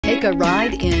Take a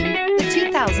ride in the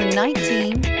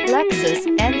 2019 Lexus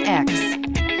NX.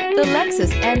 The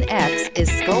Lexus NX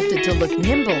is sculpted to look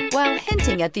nimble while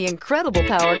hinting at the incredible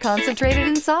power concentrated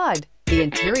inside. The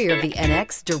interior of the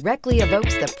NX directly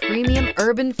evokes the premium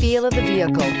urban feel of the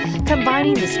vehicle,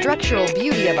 combining the structural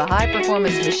beauty of a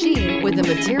high-performance machine with the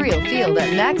material feel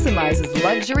that maximizes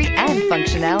luxury and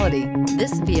functionality.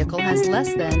 This vehicle has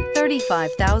less than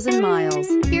 35,000 miles.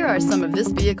 Here are some of this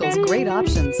vehicle's great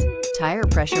options: tire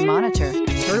pressure monitor,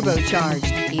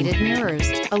 turbocharged, heated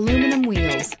mirrors, aluminum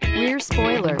wheels, rear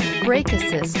spoiler, brake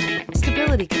assist,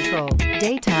 stability control,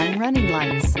 daytime running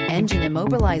lights, engine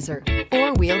immobilizer,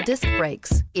 four-wheel disc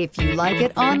brakes. If you like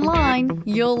it online,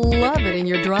 you'll love it in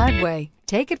your driveway.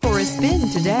 Take it for a spin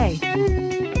today.